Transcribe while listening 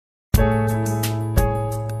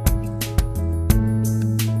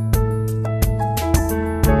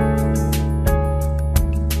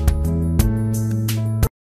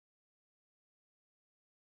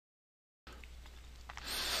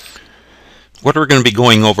what we're going to be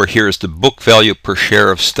going over here is the book value per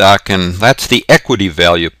share of stock, and that's the equity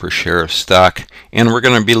value per share of stock. And we're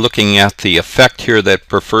going to be looking at the effect here that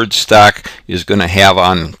preferred stock is going to have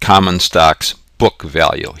on common stock's book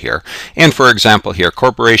value here. And for example here,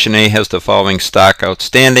 Corporation A has the following stock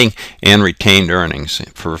outstanding and retained earnings.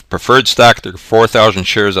 For preferred stock, there are 4,000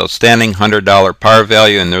 shares outstanding, $100 par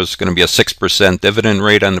value, and there's going to be a 6% dividend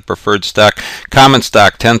rate on the preferred stock. Common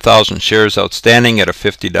stock, 10,000 shares outstanding at a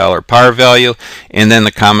 $50 par value, and then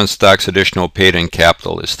the common stock's additional paid-in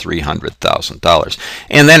capital is $300,000.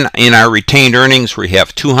 And then in our retained earnings, we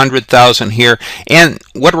have $200,000 here, and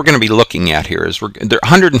what we're going to be looking at here is there are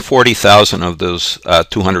 $140,000 of those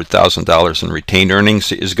 $200,000 in retained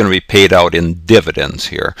earnings is going to be paid out in dividends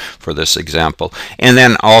here for this example. And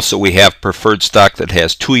then also we have preferred stock that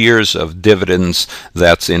has 2 years of dividends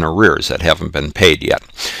that's in arrears that haven't been paid yet.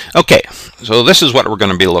 Okay, so this is what we're going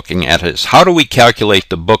to be looking at, is how do we calculate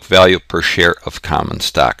the book value per share of common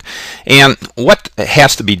stock? And what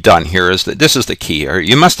has to be done here is that this is the key here.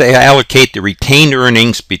 You must allocate the retained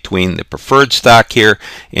earnings between the preferred stock here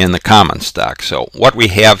and the common stock. So what we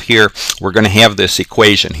have here, we're going to have this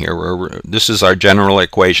equation here where this is our general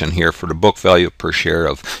equation here for the book value per share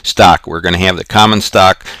of stock. We're going to have the common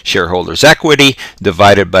stock shareholders equity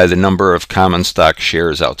divided by the number of common stock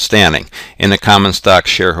shares outstanding. And the common stock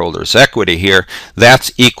shareholders equity here,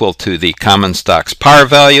 that's equal to the common stock's par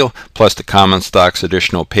value plus the common stock's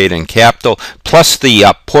additional paid-in capital plus the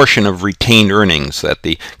portion of retained earnings that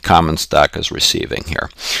the common stock is receiving here.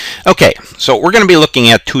 Okay, so we're going to be looking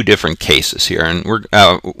at two different cases here, and we're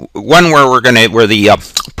one where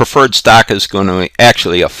the preferred stock is going to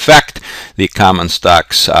actually affect the common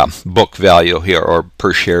stock's book value here, or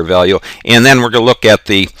per share value, and then we're going to look at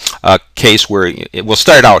the case where we'll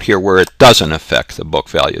start out here where it doesn't affect the book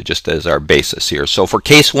value, just as our basis here. So for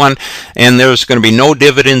case one, and there's going to be no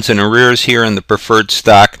dividends in arrears here in the preferred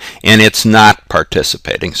stock, and it's not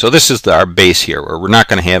participating. So this is our base here, where we're not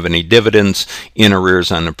going to have any dividends in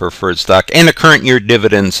arrears on the preferred stock, and the current year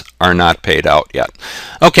dividends are not paid out yet.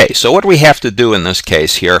 Okay, so what we have to do in this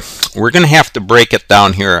case here, we're going to have to break it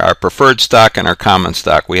down here, our preferred stock and our common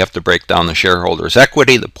stock. We have to break down the shareholders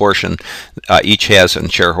equity, the portion each has in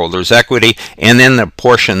shareholders equity, and then the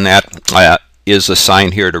portion that is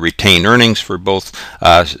assigned here to retained earnings for both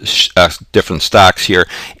different stocks here.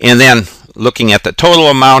 And then looking at the total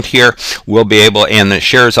amount here, we'll be able, and the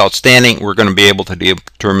shares outstanding, we're going to be able to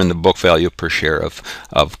determine the book value per share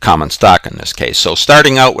of common stock in this case. So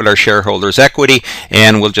starting out with our shareholders equity,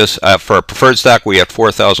 and we'll just, for our preferred stock, we have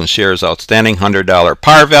 4,000 shares outstanding, $100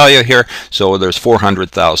 par value here, so there's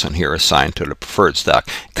 400,000 here assigned to the preferred stock.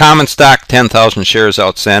 Common stock, 10,000 shares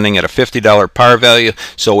outstanding at a $50 par value,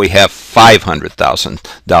 so we have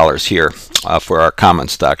 $500,000 here for our common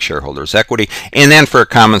stock shareholders equity. And then for a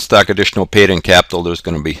common stock additional paid-in capital, there's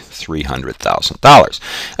going to be $300,000.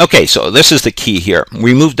 Okay, so this is the key here.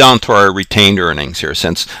 We move down to our retained earnings here.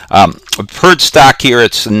 Since preferred stock here,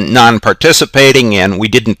 it's non-participating, and we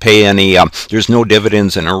didn't pay any, there's no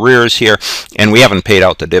dividends in arrears here, and we haven't paid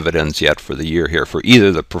out the dividends yet for the year here for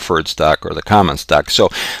either the preferred stock or the common stock. So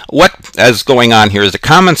what is going on here is the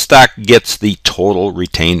common stock gets the total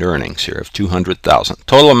retained earnings here of $200,000.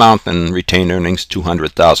 Total amount in retained earnings,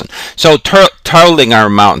 $200,000. So totaling our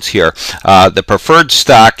amounts here, the preferred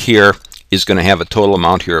stock here is going to have a total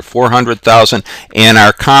amount here of $400,000, and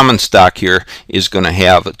our common stock here is going to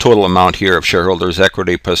have a total amount here of shareholders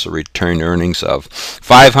equity plus the retained earnings of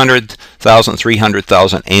 $500,000,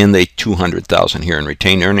 $300,000, and the $200,000 here in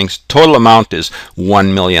retained earnings. Total amount is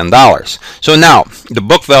 $1 million. So now the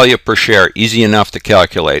book value per share, easy enough to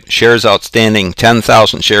calculate. Shares outstanding,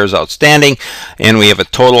 10,000 shares outstanding, and we have a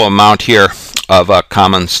total amount here of a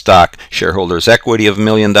common stock shareholders equity of $1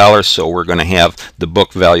 million, so we're going to have the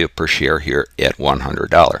book value per share here at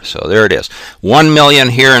 $100. So there it is, $1 million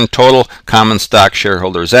here in total common stock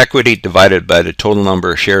shareholders equity divided by the total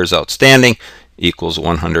number of shares outstanding equals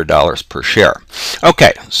 $100 per share.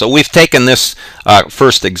 Okay, so we've taken this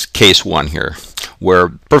first case one here, where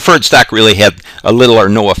preferred stock really had a little or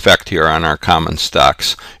no effect here on our common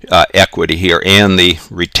stocks equity here and the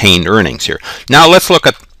retained earnings here. Now let's look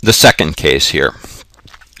at the second case here.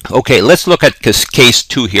 Okay, let's look at case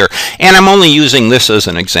two here, and I'm only using this as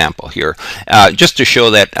an example here, just to show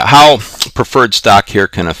that how preferred stock here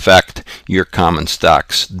can affect your common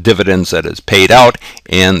stock's dividends that is paid out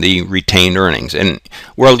and the retained earnings. And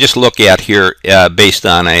we'll just look at here based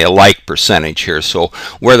on a like percentage here. So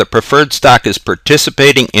where the preferred stock is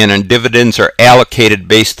participating and dividends are allocated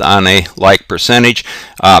based on a like percentage,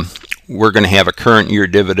 we're going to have a current year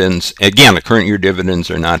dividends. Again, the current year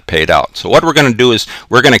dividends are not paid out. So what we're going to do is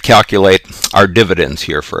we're going to calculate our dividends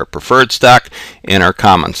here for our preferred stock and our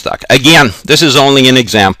common stock. Again, this is only an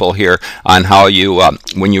example here on how you,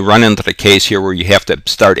 when you run into the case here where you have to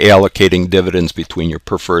start allocating dividends between your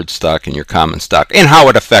preferred stock and your common stock and how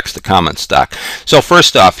it affects the common stock. So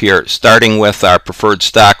first off here, starting with our preferred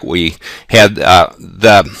stock, we had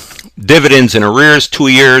the dividends in arrears, 2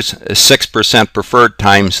 years, 6% preferred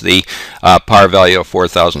times the par value of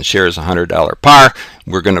 4,000 shares, $100 par.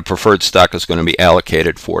 We're going to, preferred stock is going to be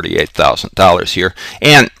allocated $48,000 here.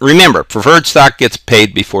 And remember, preferred stock gets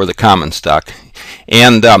paid before the common stock.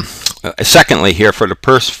 And secondly here, for the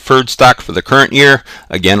preferred stock for the current year,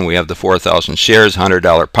 again we have the 4,000 shares,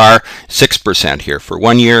 $100 par, 6% here for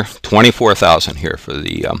 1 year, 24,000 here for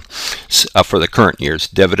the current year's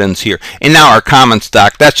dividends here. And now our common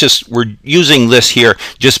stock, that's just, we're using this here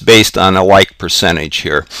just based on a like percentage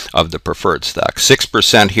here of the preferred stock.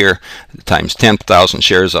 6% here times 10,000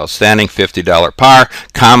 shares outstanding, $50 par.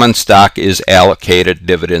 Common stock is allocated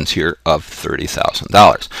dividends here of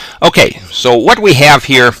 $30,000. Okay, so what we have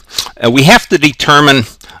here, we have to determine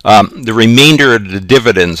the remainder of the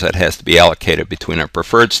dividends that has to be allocated between our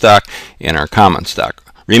preferred stock and our common stock.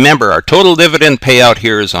 Remember, our total dividend payout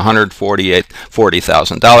here is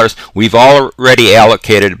 $140,000. We've already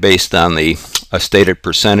allocated based on the stated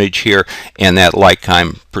percentage here and that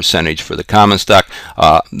like-kind percentage for the common stock.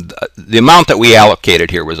 The amount that we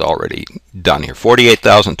allocated here was already done here,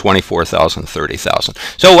 48,000, 24,000, 30,000.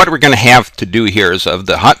 So what we're going to have to do here is of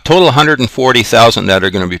the total 140,000 that are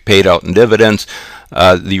going to be paid out in dividends,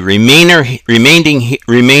 the remainder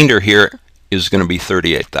here is going to be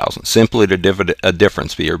 38,000. Simply the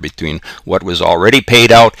difference here between what was already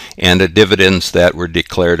paid out and the dividends that were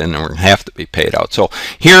declared and will have to be paid out. So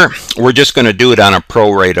here we're just going to do it on a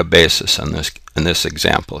pro rata basis in this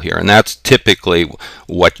example here, and that's typically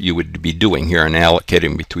what you would be doing here in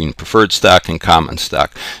allocating between preferred stock and common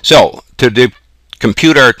stock. So to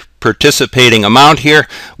compute our participating amount here,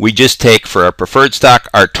 we just take for our preferred stock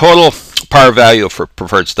our total par value for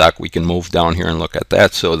preferred stock. We can move down here and look at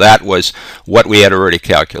that. So that was what we had already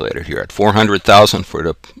calculated here at 400,000 for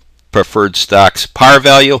the preferred stock's par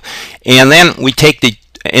value, and then we take the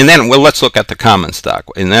well, let's look at the common stock,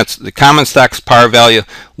 and that's the common stock's par value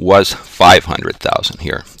was 500,000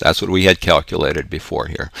 here. That's what we had calculated before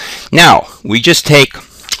here. Now we just take,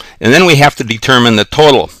 and then we have to determine the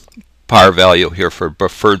total par value here for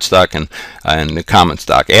preferred stock and the common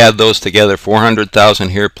stock. Add those together, 400,000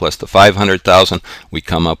 here plus the 500,000, we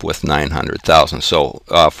come up with 900,000. So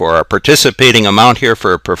for our participating amount here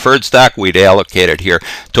for a preferred stock, we'd allocate it here,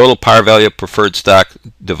 total par value of preferred stock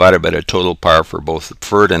divided by the total par for both the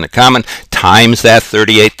preferred and the common, times that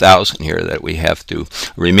 38,000 here that we have to,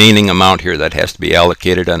 remaining amount here that has to be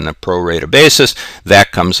allocated on a pro rata basis.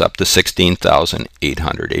 That comes up to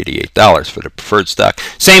 $16,888 for the preferred stock.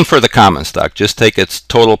 Same for the common stock. Just take its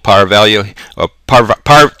total par value,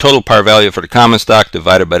 total par value for the common stock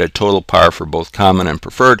divided by the total par for both common and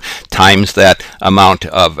preferred, times that amount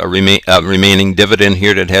of a remaining dividend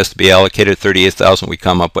here that has to be allocated, 38,000. We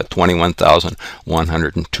come up with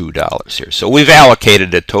 $21,102 here. So we've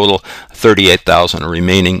allocated a total 38,000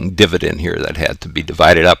 remaining dividend here that had to be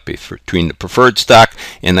divided up between the preferred stock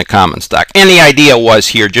and the common stock. And the idea was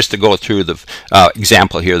here, just to go through the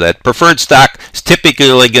example here, that preferred stock is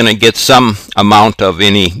typically going to get some amount of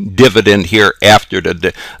any dividend here after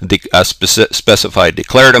the specified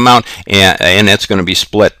declared amount, and it's going to be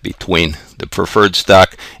split between the preferred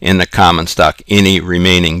stock and the common stock, any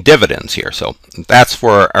remaining dividends here. So that's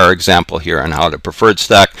for our example here on how the preferred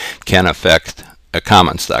stock can affect a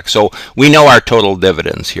common stock. So we know our total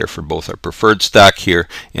dividends here for both our preferred stock here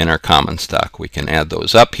and our common stock. We can add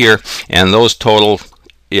those up here, and those total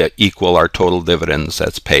equal our total dividends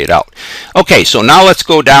that's paid out. Okay, so now let's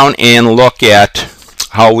go down and look at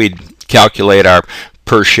how we calculate our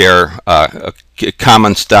per share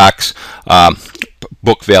common stocks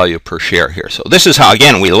book value per share here. So this is how,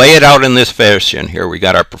 again, we lay it out in this fashion here. We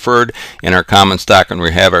got our preferred and our common stock, and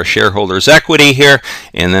we have our shareholders equity here,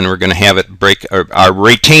 and then we're going to have it our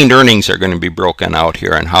retained earnings are going to be broken out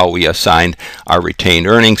here, and how we assigned our retained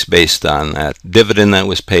earnings based on that dividend that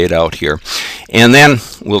was paid out here. And then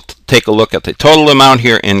we'll take a look at the total amount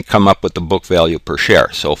here and come up with the book value per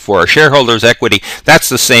share. So for our shareholders equity, that's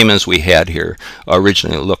the same as we had here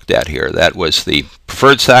originally looked at here. That was the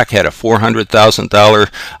preferred stock had a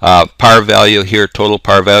 $400,000 par value here, total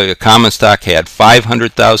par value. Common stock had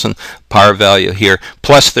 $500,000 par value here,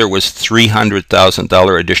 plus there was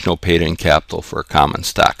 $300,000 additional paid-in capital for common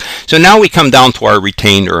stock. So now we come down to our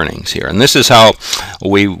retained earnings here, and this is how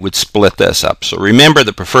we would split this up. So remember,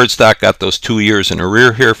 the preferred stock got those 2 years in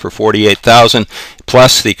arrear here for $48,000,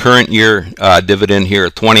 plus the current year dividend here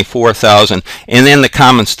at $24,000, and then the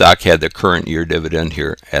common stock had the current year dividend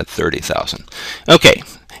here at $30,000. Okay.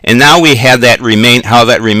 And now we had that how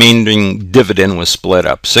that remaining dividend was split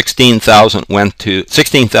up.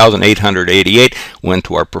 $16,888 went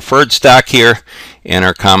to our preferred stock here, and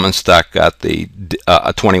our common stock got the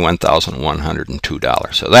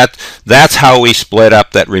 $21,102. So that's how we split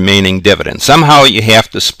up that remaining dividend. Somehow you have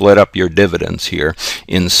to split up your dividends here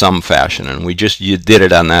in some fashion, and you did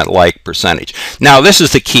it on that like percentage. Now this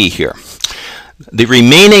is the key here. The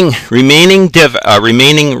remaining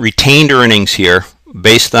retained earnings here,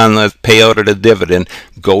 based on the payout of the dividend,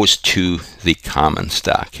 goes to the common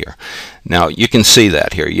stock here. Now you can see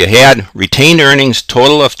that here. You had retained earnings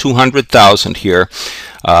total of $200,000 here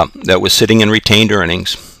that was sitting in retained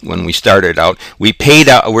earnings when we started out. We paid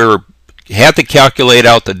out, had to calculate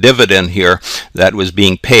out the dividend here that was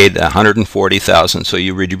being paid, $140,000. So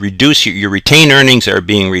you reduce your retained earnings are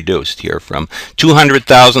being reduced here from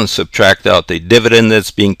 $200,000. Subtract out the dividend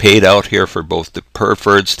that's being paid out here for both the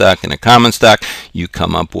preferred stock and the common stock. You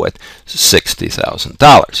come up with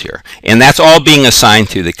 $60,000 here, and that's all being assigned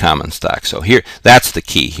to the common stock. So here, that's the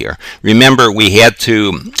key here. Remember, we had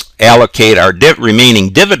to allocate our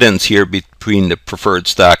remaining dividends here between the preferred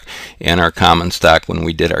stock and our common stock when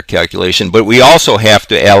we did our calculation, but we also have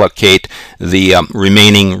to allocate the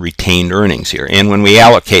remaining retained earnings here, and when we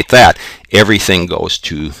allocate that, everything goes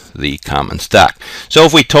to the common stock. So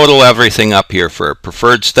if we total everything up here for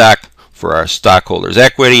preferred stock, for our stockholders'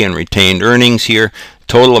 equity and retained earnings here,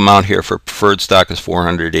 total amount here for preferred stock is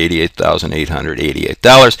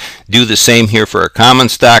 $488,888. Do the same here for our common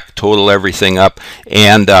stock, total everything up,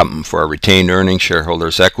 and for our retained earnings,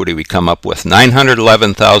 shareholders' equity, we come up with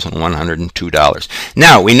 $911,102.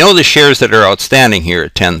 Now we know the shares that are outstanding here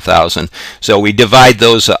at 10,000, so we divide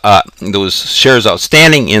those shares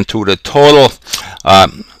outstanding into the total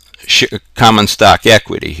common stock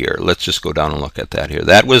equity here. Let's just go down and look at that here.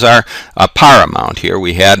 That was our par amount here.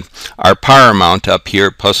 We had our par amount up here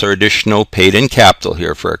plus our additional paid-in capital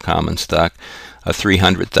here for our common stock,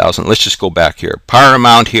 $300,000. Let's just go back here. Par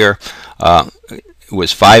amount here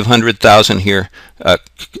was $500,000 here.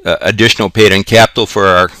 Additional paid-in capital for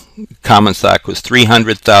our common stock was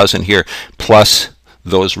 $300,000 here, plus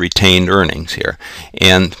those retained earnings here.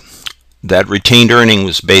 And that retained earning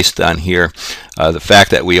was based on here the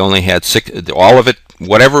fact that we only had all of it,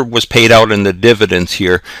 whatever was paid out in the dividends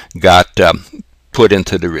here, got put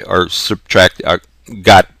into the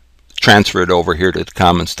got transferred over here to the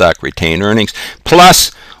common stock retained earnings.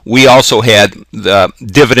 Plus, we also had the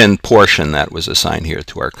dividend portion that was assigned here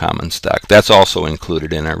to our common stock. That's also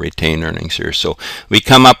included in our retained earnings here. So we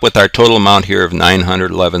come up with our total amount here of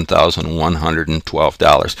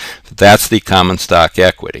 $911,112. That's the common stock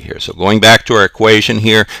equity here. So going back to our equation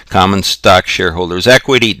here, common stock shareholders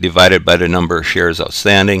equity divided by the number of shares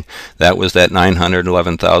outstanding, that was that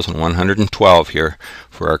 $911,112 here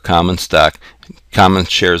for our common stock. Common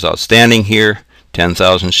shares outstanding here,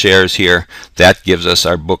 10,000 shares here. That gives us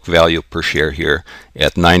our book value per share here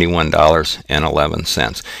at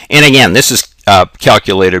 $91.11. And again, this is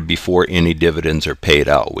calculated before any dividends are paid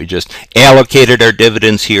out. We just allocated our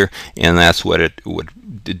dividends here, and that's what it would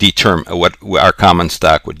determine what our common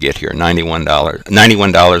stock would get here,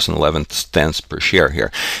 $91.11 per share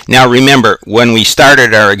here. Now remember, when we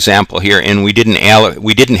started our example here and we didn't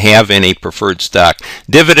have any preferred stock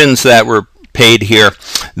dividends that were paid here,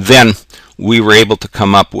 then we were able to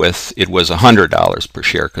come up with, it was $100 per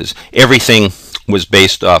share, because everything was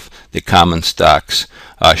based off the common stock's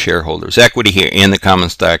shareholders equity here, and the common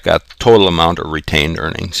stock got the total amount of retained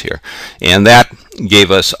earnings here, and that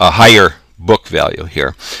gave us a higher book value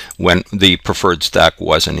here when the preferred stock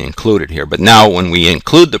wasn't included here. But now when we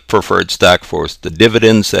include the preferred stock for the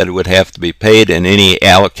dividends that would have to be paid and any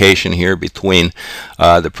allocation here between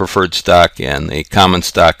the preferred stock and the common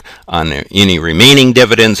stock on any remaining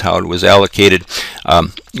dividends, how it was allocated,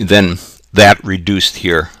 then that reduced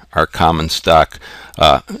here our common stock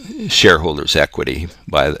shareholders equity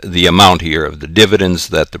by the amount here of the dividends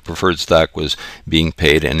that the preferred stock was being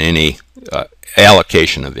paid and any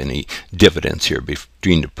allocation of any dividends here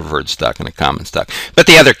between the preferred stock and the common stock. But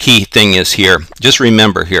the other key thing is here, just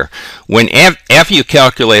remember here, when after you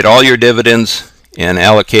calculate all your dividends and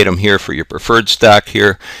allocate them here for your preferred stock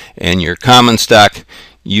here and your common stock,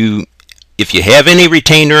 if you have any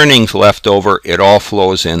retained earnings left over, it all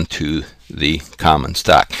flows into the common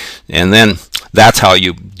stock. And then that's how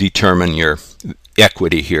you determine your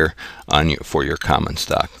equity here for your common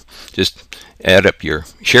stock. Just add up your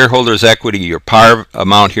shareholders' equity, your par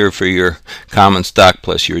amount here for your common stock,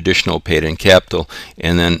 plus your additional paid-in capital,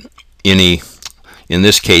 and then in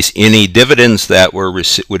this case, any dividends that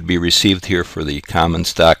would be received here for the common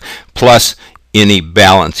stock, plus any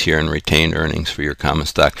balance here in retained earnings for your common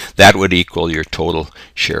stock. That would equal your total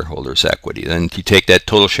shareholders' equity. Then you take that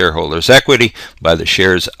total shareholders' equity by the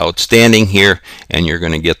shares outstanding here, and you're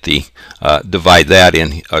going to get the divide that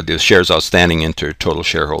in the shares outstanding into total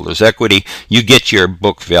shareholders' equity. You get your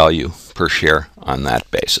book value per share on that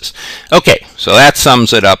basis. Okay, so that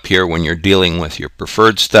sums it up here when you're dealing with your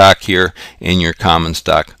preferred stock here and your common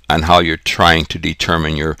stock on how you're trying to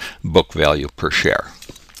determine your book value per share.